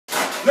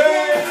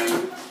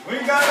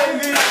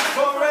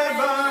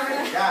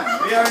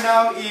We are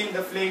now in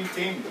the flame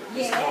team.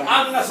 Yes.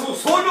 Ang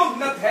nasusunog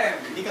na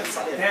Hindi ka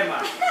salit. tema.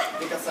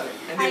 Hindi ka salit.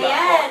 Hindi ba?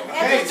 Ayan.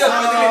 Okay, Eto,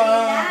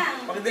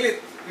 Pakidelete.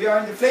 we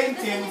are in the flame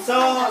team. So,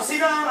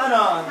 sino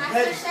ang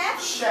head Masterchef?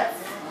 chef?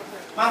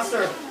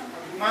 Master.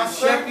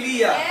 Chef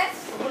Lia. Yes.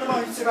 Huwag mo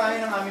naman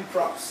sirahin ang aming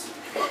props.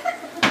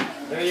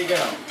 There you go.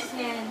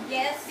 Yan.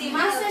 Yes, si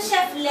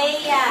Masterchef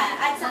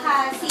Leia at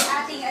saka si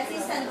ating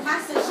assistant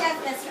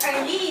Masterchef na si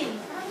Arlene.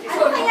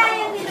 Ano kaya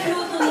yung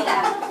niluluto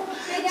nila?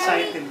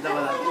 Excited na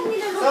wala.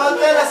 So,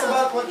 tell us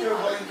about what you're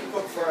going to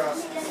cook for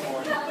us this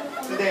morning.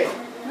 Today.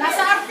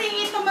 Nasa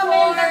acting ito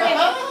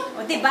mamaya.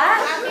 O, diba?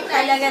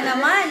 Talaga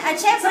naman. At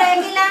syempre,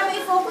 kailangan mo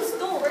i-focus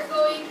to. We're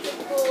going to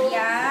cook.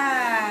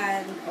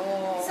 Yan.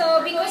 Oh.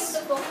 So, because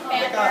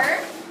pepper.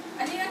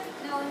 Ano yun?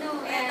 No.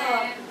 Ito.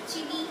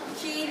 Chili.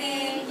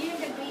 Chili. Yun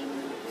the green.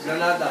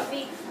 Granada.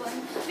 Big one.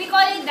 We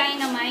call it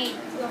dynamite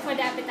for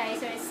the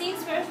appetizer.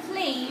 Since we're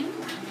flame,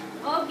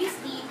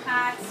 obviously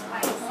hot,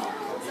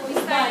 spicy. So we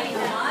start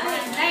with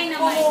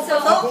dynamite.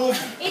 So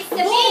it's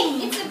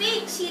a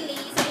big chili.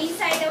 So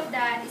inside of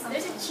that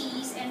there's a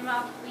cheese and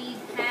wrapped with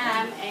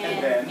ham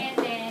and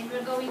then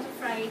we're going to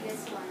fry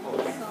this one.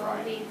 So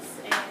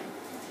it's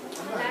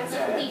that's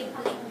a deep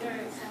linger.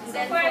 So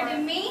for the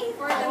main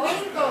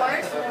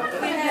course,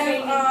 we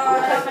have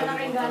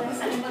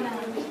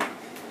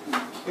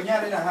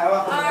Kunyari na,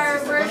 hawak mo. Our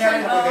version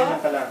Kunyari na, of- ganyan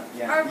ka lang.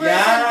 Yan. Our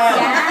version,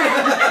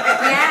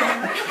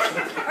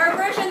 Our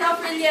version of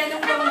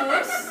rellenong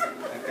bangus.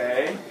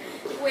 Okay.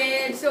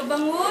 So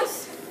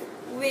bangus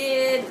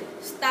with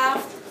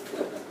stuffed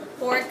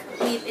pork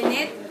meat in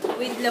it,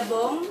 with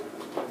labong.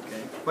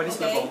 Okay. What is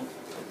Okay. labong?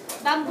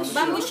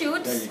 Bamboo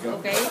shoots. There you go.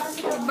 Okay.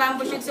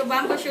 Bamboo shoots. So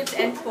bamboo shoots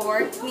and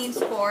pork,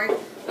 minced pork,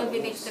 will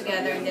be mixed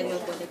together and then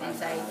we'll put it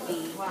inside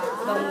the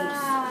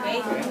bangus. Okay.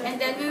 And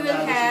then we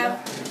will have,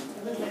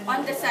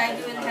 on the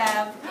side, you will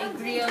have a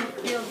grilled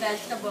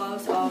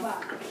vegetables of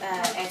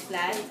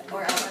eggplant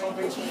or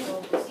aubergine,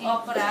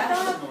 okra,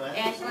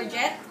 and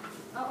courgette,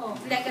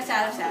 like a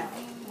salsa.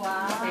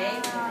 Okay.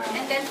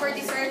 And then for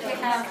dessert, we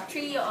have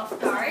trio of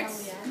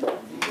tarts.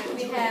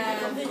 We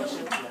have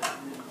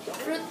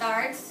fruit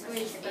tarts,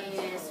 which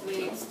is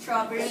with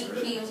strawberry,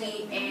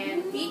 kiwi,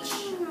 and peach.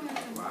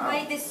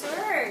 My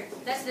dessert.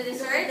 That's the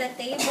dessert. The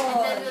table.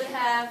 And then we'll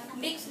have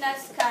mixed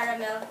nuts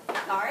caramel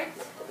tart.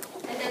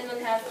 And then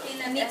we'll have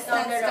peanut Mixed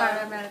and nuts Toblerone.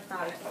 caramel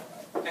tart.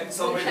 And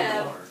so many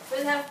more.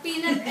 We'll have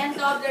peanut and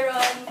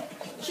Toblerone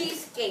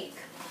cheesecake.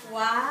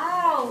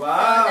 Wow.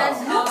 Wow.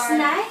 That's Looks our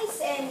nice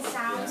and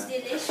sounds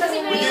delicious. Kasi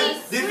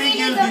Do you think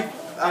you'll be...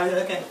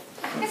 okay.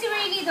 Kasi we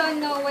really don't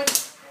know what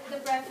the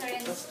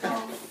preference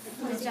of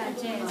the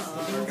judges.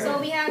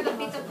 So we have a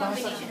bit of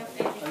combination of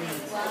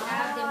everything. So we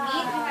have the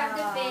meat, we have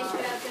the fish,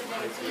 we have the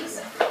veggies.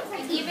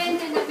 And even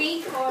in the main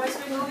course,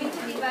 we're going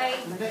to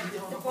divide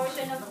the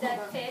portion of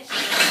that fish.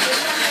 There's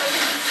one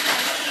portion is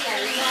spicy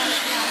and one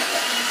is not.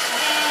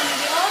 And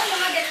we all know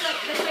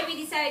that's why we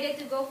decided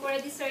to go for a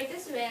dessert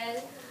as well.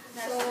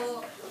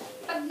 So,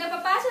 pag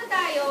napapasok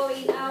tayo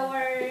in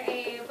our,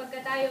 pagka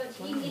tayo,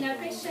 in our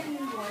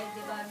Christian world,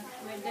 di ba,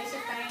 where there's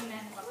a time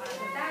na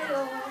napapasok tayo,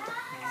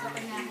 so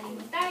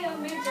pinakalimit tayo,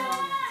 medyo,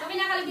 so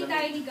pinakalimit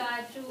tayo ni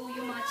God through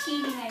yung mga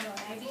chili ngayon.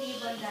 I believe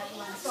on that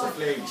one. So,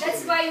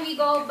 that's why we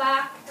go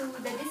back to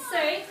the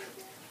dessert,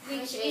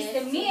 which is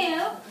the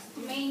meal,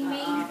 main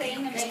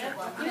thing na meron,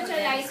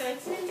 neutralizer.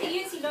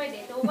 Yun si Lord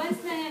eh. So,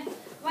 once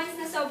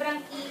na sobrang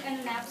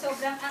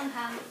sobrang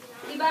anghang,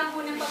 di ba ang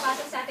unang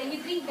papasok sa atin,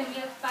 you drink the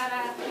milk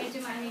para medyo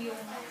maano yung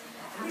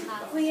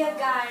anghang. Kuya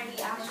Gary,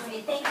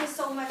 actually, thank you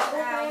so much,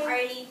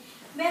 Arlene.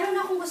 Meron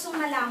akong gustong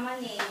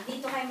malaman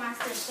dito kay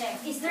Masterchef.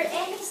 Is there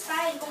any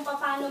style kung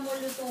paano mo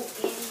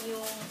lutuin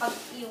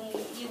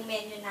yung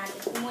menu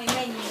natin, yung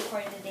menu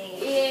for the day?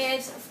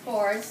 It's, of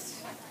course,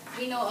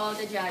 we know all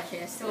the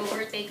judges, so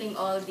we're taking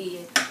all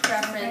the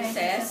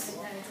preferences.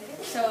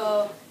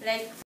 So, like,